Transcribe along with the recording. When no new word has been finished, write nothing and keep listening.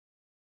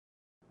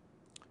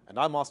And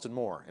I'm Austin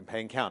Moore in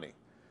Payne County,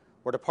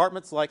 where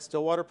departments like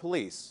Stillwater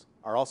Police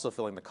are also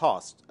feeling the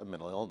cost of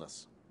mental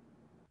illness.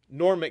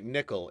 Norm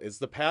McNichol is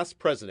the past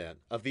president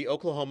of the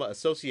Oklahoma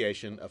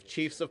Association of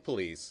Chiefs of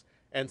Police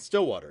and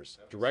Stillwater's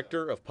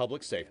Director of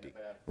Public Safety.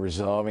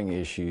 Resolving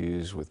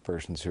issues with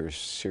persons who are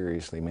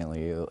seriously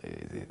mentally ill,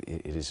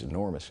 it is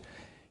enormous.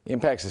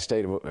 Impacts the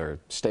state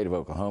of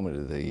Oklahoma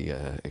to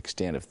the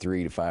extent of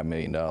 $3 to $5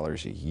 million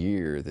a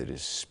year that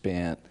is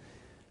spent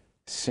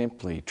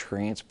simply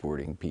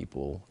transporting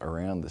people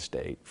around the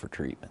state for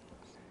treatment.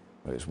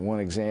 There's one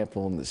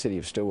example in the city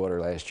of Stillwater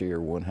last year,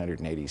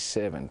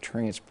 187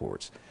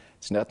 transports.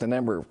 It's not the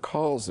number of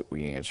calls that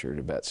we answered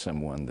about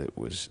someone that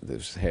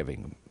was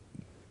having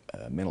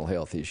mental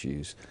health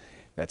issues.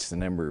 That's the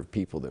number of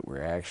people that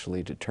were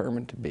actually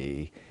determined to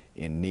be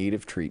in need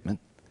of treatment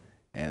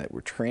and that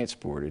were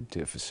transported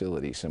to a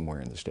facility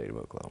somewhere in the state of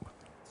Oklahoma.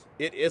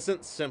 It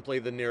isn't simply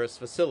the nearest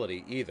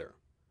facility either.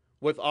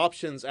 With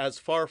options as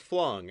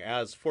far-flung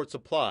as Fort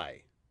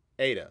Supply,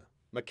 Ada,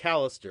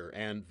 McAllister,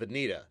 and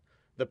Veneta,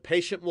 the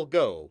patient will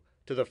go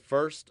to the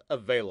first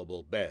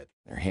available bed.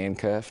 They're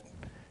handcuffed.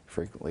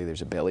 Frequently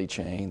there's a belly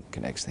chain that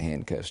connects the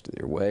handcuffs to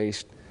their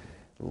waist,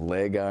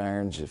 leg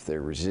irons if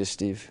they're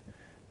resistive,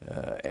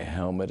 a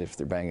helmet if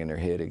they're banging their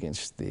head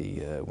against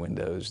the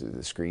windows of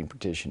the screen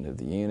partition of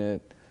the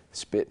unit,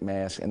 spit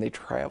mask, and they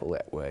travel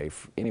that way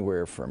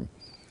anywhere from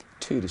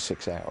 2 to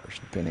 6 hours,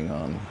 depending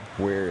on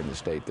where in the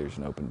state there's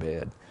an open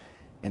bed.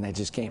 And that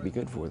just can't be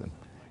good for them.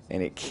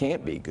 And it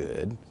can't be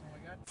good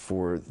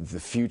for the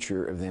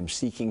future of them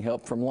seeking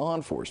help from law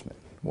enforcement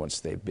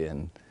once they've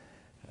been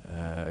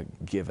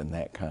given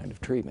that kind of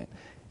treatment.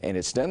 And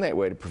it's done that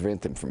way to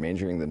prevent them from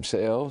injuring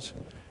themselves,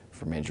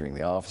 from injuring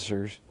the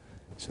officers,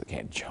 so they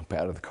can't jump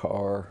out of the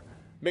car.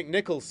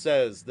 McNichol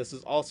says this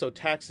is also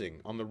taxing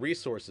on the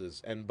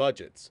resources and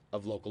budgets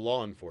of local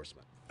law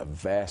enforcement. A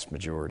vast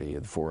majority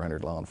of the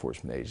 400 law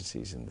enforcement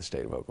agencies in the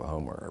state of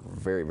Oklahoma are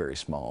very, very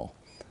small.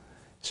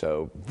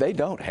 So they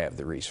don't have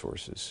the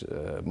resources,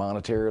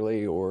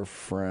 monetarily or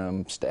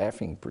from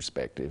staffing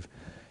perspective,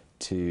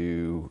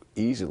 to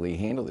easily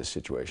handle this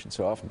situation.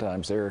 So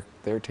oftentimes their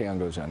town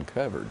goes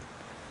uncovered.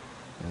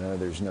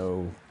 There's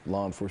no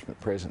law enforcement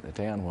present in the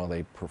town while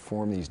they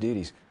perform these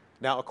duties.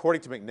 Now,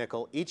 according to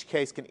McNichol, each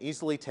case can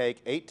easily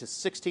take 8 to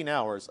 16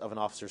 hours of an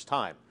officer's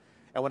time.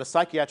 And when a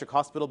psychiatric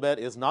hospital bed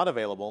is not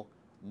available,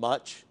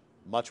 much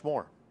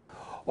more.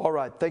 All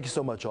right. Thank you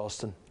so much,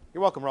 Austin.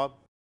 You're welcome, Rob.